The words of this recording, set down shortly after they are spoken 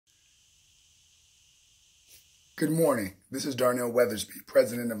Good morning. This is Darnell Weathersby,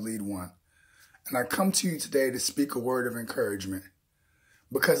 president of Lead One, and I come to you today to speak a word of encouragement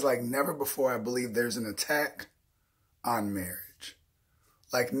because like never before, I believe there's an attack on marriage.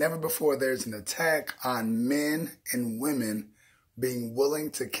 Like never before, there's an attack on men and women being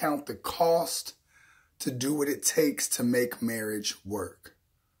willing to count the cost to do what it takes to make marriage work.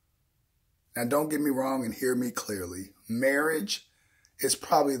 Now, don't get me wrong and hear me clearly. Marriage is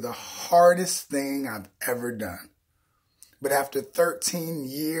probably the hardest thing I've ever done. But after 13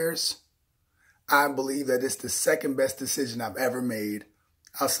 years, I believe that it's the second best decision I've ever made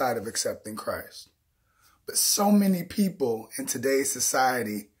outside of accepting Christ. But so many people in today's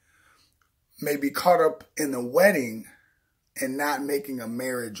society may be caught up in the wedding and not making a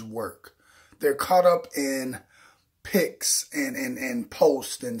marriage work. They're caught up in pics and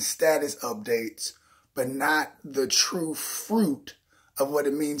posts and status updates, but not the true fruit of what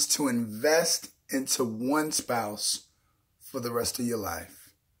it means to invest into one spouse for the rest of your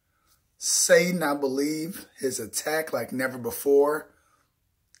life. Satan, I believe, his attack like never before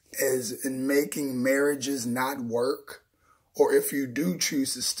is in making marriages not work, or if you do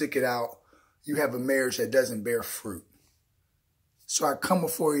choose to stick it out, you have a marriage that doesn't bear fruit. So I come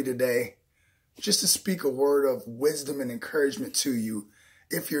before you today just to speak a word of wisdom and encouragement to you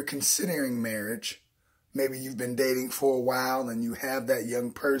if you're considering marriage. Maybe you've been dating for a while and you have that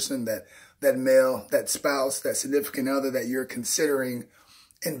young person, that male, that spouse, that significant other that you're considering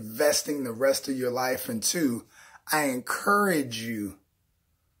investing the rest of your life into. I encourage you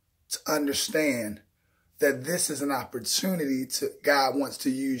to understand that this is an opportunity God wants to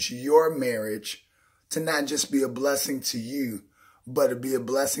use your marriage to not just be a blessing to you, but to be a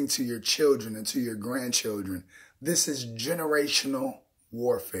blessing to your children and to your grandchildren. This is generational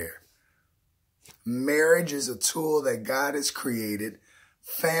warfare. Marriage is a tool that God has created.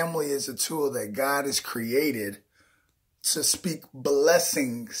 Family is a tool that God has created to speak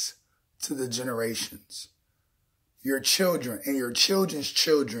blessings to the generations. Your children and your children's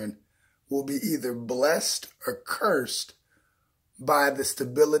children will be either blessed or cursed by the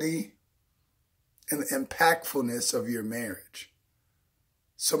stability and the impactfulness of your marriage.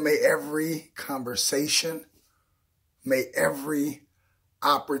 So may every conversation, may every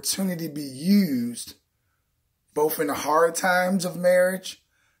opportunity be used both in the hard times of marriage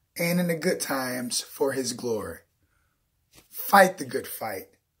and in the good times for his glory. Fight the good fight.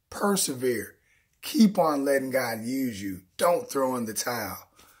 Persevere. Keep on letting God use you. Don't throw in the towel.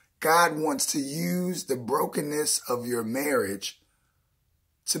 God wants to use the brokenness of your marriage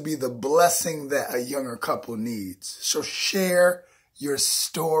to be the blessing that a younger couple needs. So share your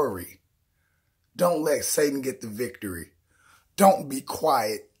story. Don't let Satan get the victory. Don't be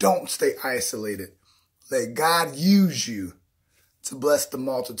quiet. Don't stay isolated. Let God use you to bless the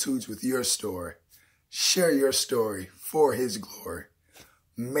multitudes with your story. Share your story for his glory.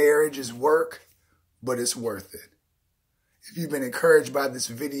 Marriage is work, but it's worth it. If you've been encouraged by this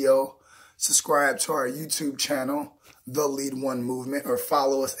video, subscribe to our YouTube channel, The Lead One Movement, or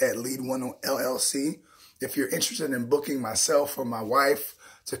follow us at Lead One LLC. If you're interested in booking myself or my wife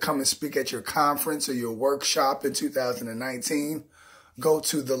to come and speak at your conference or your workshop in 2019, go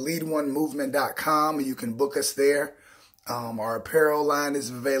to theleadonemovement.com and you can book us there. Our apparel line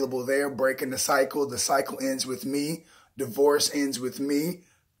is available there. Breaking the cycle. The cycle ends with me. Divorce ends with me.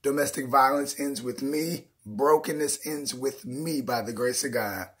 Domestic violence ends with me. Brokenness ends with me by the grace of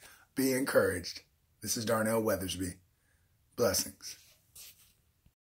God. Be encouraged. This is Darnell Weathersby. Blessings.